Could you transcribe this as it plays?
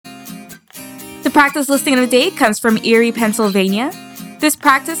The practice listing of the day comes from Erie, Pennsylvania. This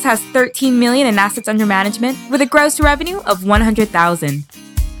practice has $13 million in assets under management with a gross revenue of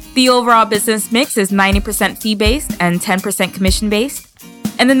 $100,000. The overall business mix is 90% fee-based and 10% commission-based,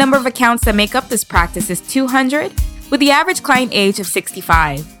 and the number of accounts that make up this practice is 200, with the average client age of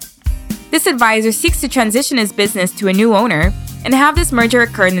 65. This advisor seeks to transition his business to a new owner and have this merger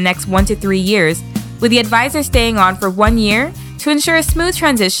occur in the next 1 to 3 years, with the advisor staying on for 1 year to ensure a smooth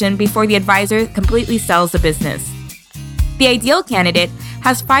transition before the advisor completely sells the business. The ideal candidate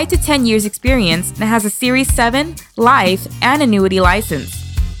has 5 to 10 years experience and has a Series 7, life, and annuity license.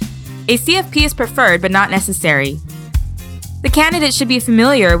 A CFP is preferred but not necessary. The candidate should be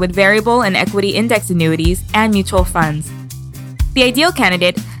familiar with variable and equity index annuities and mutual funds. The ideal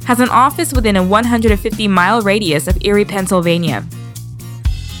candidate has an office within a 150-mile radius of Erie, Pennsylvania.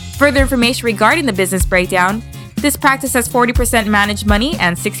 Further information regarding the business breakdown: this practice has 40% managed money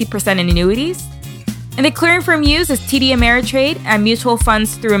and 60% in annuities. And the clearing firm used is TD Ameritrade and mutual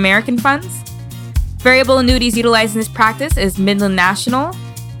funds through American Funds. Variable annuities utilized in this practice is Midland National,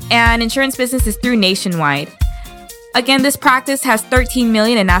 and insurance business is through Nationwide. Again, this practice has $13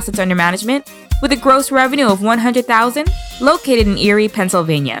 million in assets under management with a gross revenue of $100,000, located in Erie,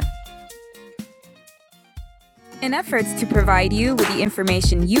 Pennsylvania. In efforts to provide you with the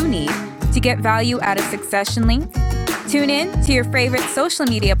information you need to get value out of Succession Link, tune in to your favorite social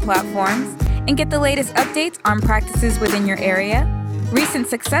media platforms and get the latest updates on practices within your area, recent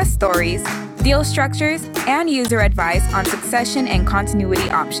success stories, deal structures, and user advice on succession and continuity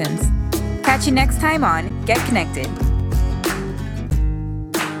options. Catch you next time on Get Connected.